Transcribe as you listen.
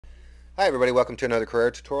Hi everybody, welcome to another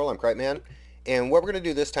career tutorial. I'm cripeman, and what we're going to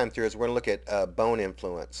do this time through is we're going to look at bone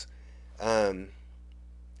influence um,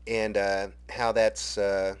 and how that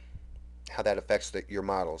affects your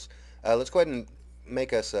models. Let's go ahead and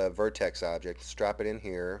make us a vertex object. Let's drop it in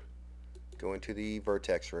here, go into the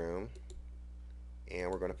vertex room,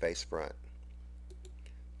 and we're going to face front.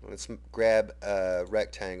 Let's grab a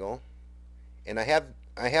rectangle, and I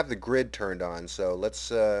have the grid turned on, so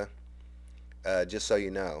let's just so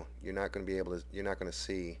you know, you're not going to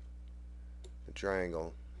see the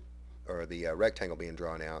triangle or the rectangle being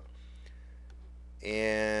drawn out.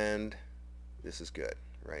 And this is good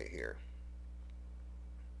right here.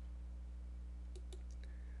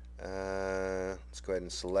 Let's go ahead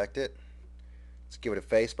and select it. Let's give it a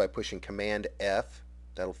face by pushing Command F.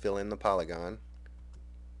 That'll fill in the polygon,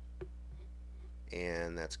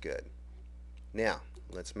 and that's good. Now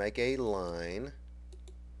let's make a line,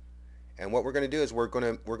 and what we're going to do is we're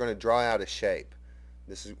going to draw out a shape.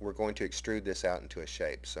 We're going to extrude this out into a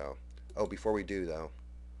shape. So, before we do though,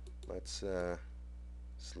 let's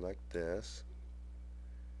select this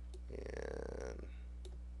and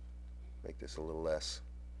make this a little less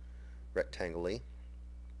rectangle-y.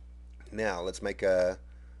 Now let's make a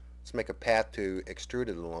path to extrude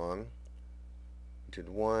it along. Did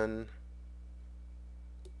 1,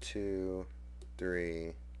 2,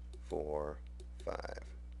 3, 4, 5,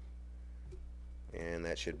 and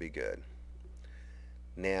that should be good.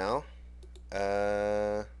 Now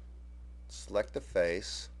select the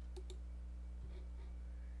face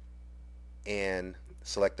and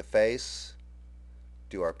select the face.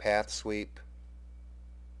 Do our path sweep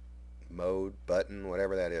mode button,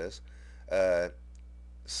 whatever that is. Uh,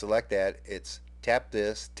 Select that. It's tap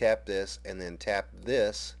this, and then tap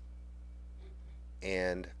this,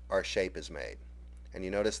 and our shape is made. And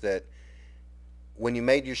you notice that when you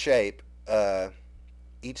made your shape,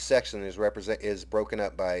 each section is broken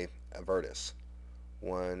up by a vertex.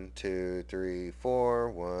 1, 2, 3, 4.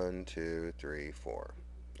 1, 2, 3, 4.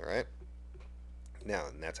 All right. Now,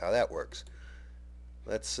 and that's how that works.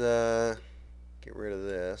 Let's get rid of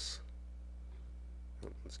this.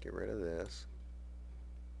 Let's get rid of this.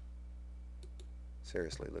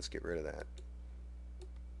 Seriously, let's get rid of that.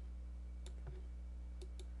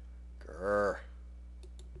 Grr.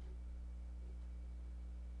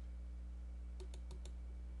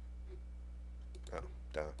 Oh,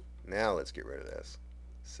 duh. Now let's get rid of this.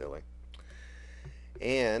 Silly.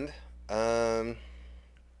 And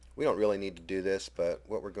we don't really need to do this, but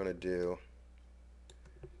what we're going to do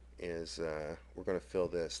is we're going to fill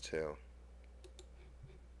this too.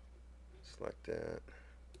 Select that.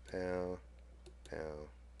 Pow, pow,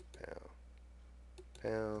 pow,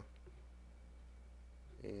 pow.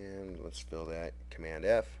 And let's fill that. Command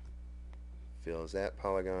F fills that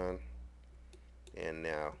polygon. And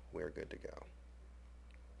now we're good to go.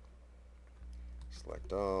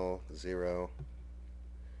 Select all, 0.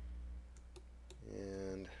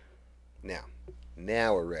 And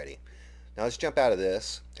now we're ready. Now let's jump out of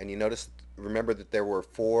this, and you remember that there were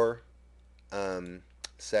 4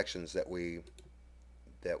 sections that we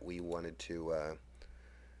wanted to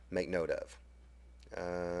make note of.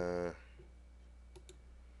 Let's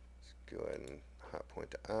go ahead and hot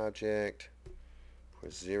point to object,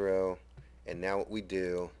 push 0, and now what we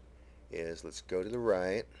do is let's go to the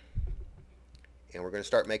right, and we're going to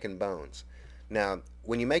start making bones. Now,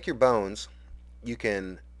 when you make your bones, you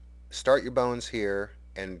can start your bones here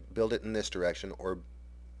and build it in this direction, or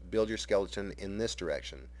build your skeleton in this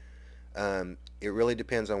direction. It really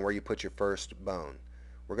depends on where you put your first bone.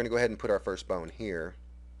 We're going to go ahead and put our first bone here,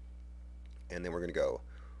 and then we're going to go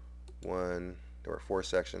 1, there were 4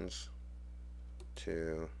 sections,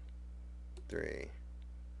 2, 3,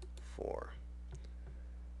 4,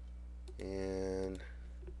 and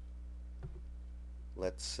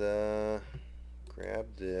let's grab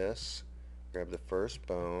this, grab the first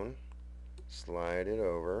bone, slide it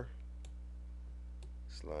over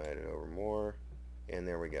more, and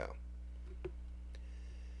there we go.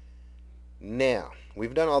 Now,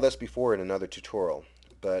 we've done all this before in another tutorial,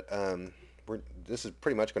 but this is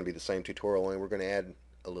pretty much going to be the same tutorial, only we're going to add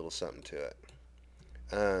a little something to it.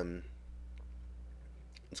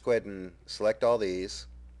 Let's go ahead and select all these,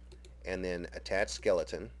 and then attach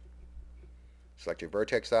skeleton. Select your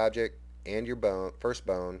vertex object and your first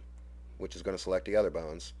bone, which is going to select the other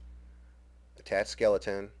bones. Attach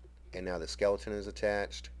skeleton, and now the skeleton is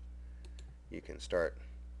attached. You can start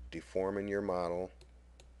deforming your model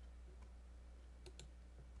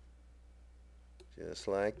just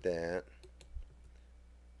like that.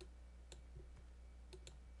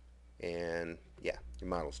 And yeah, your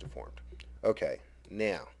model's deformed. Okay,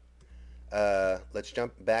 now let's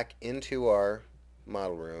jump back into our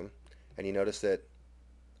model room, and you notice that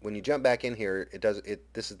when you jump back in here, it does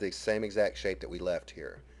it. This is the same exact shape that we left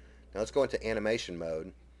here. Now let's go into animation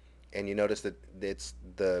mode, and you notice that it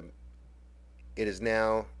is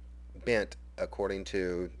now bent according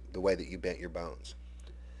to the way that you bent your bones.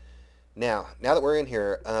 Now that we're in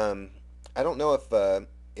here, I don't know if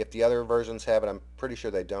the other versions have it. I'm pretty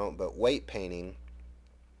sure they don't. But weight painting,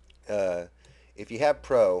 uh, if you have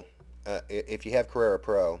Pro, if you have Carrera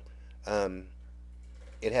Pro, um,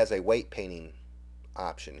 it has a weight painting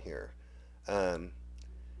option here. Um,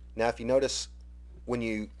 Now, if you notice, when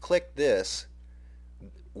you click this,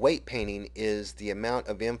 weight painting is the amount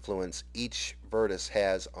of influence each vertex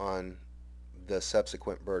has on the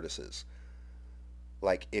subsequent vertices.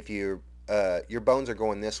 Like if your bones are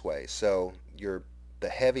going this way, so the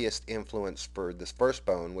heaviest influence for this first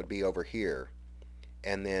bone would be over here,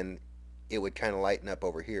 and then it would kind of lighten up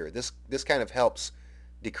over here. This kind of helps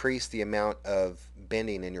decrease the amount of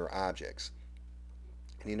bending in your objects.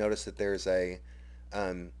 And you notice that there's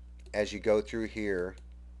um, as you go through here,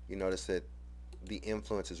 you notice that the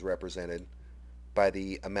influence is represented by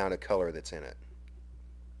the amount of color that's in it.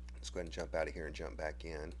 Let's go ahead and jump out of here and jump back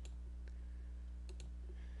in.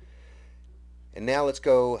 And now let's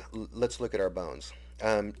look at our bones.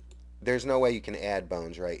 There's no way you can add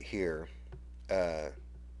bones right here. It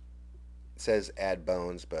says add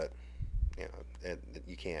bones, but you know,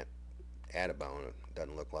 you can't add a bone, it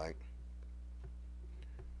doesn't look like.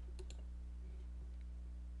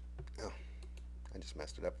 Oh, I just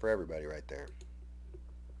messed it up for everybody right there.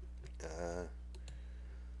 Uh,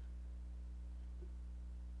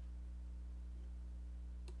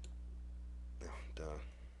 oh, duh.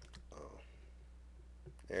 Oh,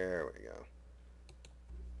 there we go.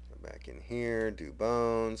 Go back in here, do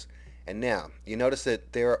bones, and now you notice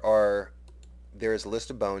that there is a list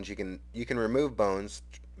of bones. You can remove bones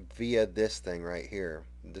via this thing right here,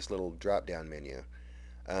 this little drop down menu.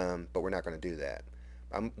 But we're not going to do that.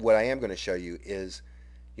 What I am going to show you is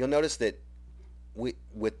you'll notice that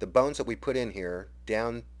with the bones that we put in here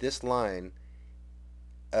down this line,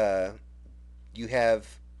 uh, you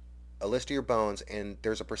have a list of your bones, and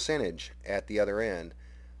there's a percentage at the other end.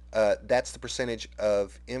 That's the percentage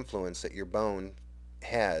of influence that your bone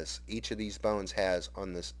has. Each of these bones has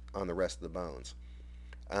on the rest of the bones.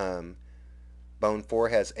 Um, Bone 4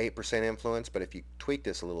 has 8% influence, but if you tweak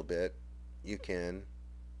this a little bit, you can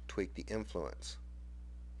tweak the influence.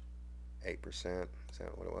 8%, is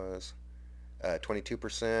that what it was?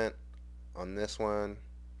 22% on this one.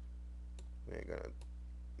 We ain't gonna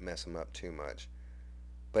mess them up too much.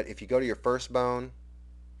 But if you go to your first bone,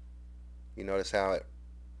 you notice how it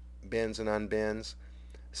bends and unbends.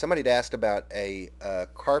 Somebody had asked about a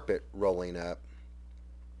carpet rolling up,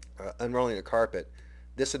 unrolling a carpet.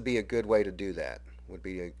 This would be a good way to do that. Would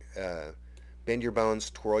be bend your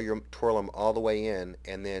bones, twirl them all the way in,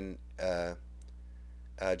 and then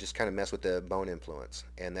just kind of mess with the bone influence,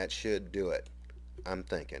 and that should do it. I'm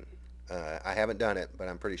thinking. I haven't done it, but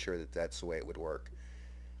I'm pretty sure that that's the way it would work.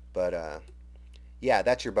 But yeah,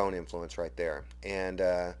 that's your bone influence right there. And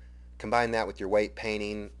combine that with your weight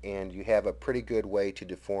painting, and you have a pretty good way to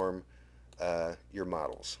deform your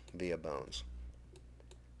models via bones.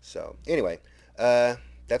 So anyway,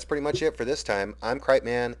 that's pretty much it for this time. I'm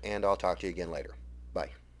cripeman, and I'll talk to you again later. Bye.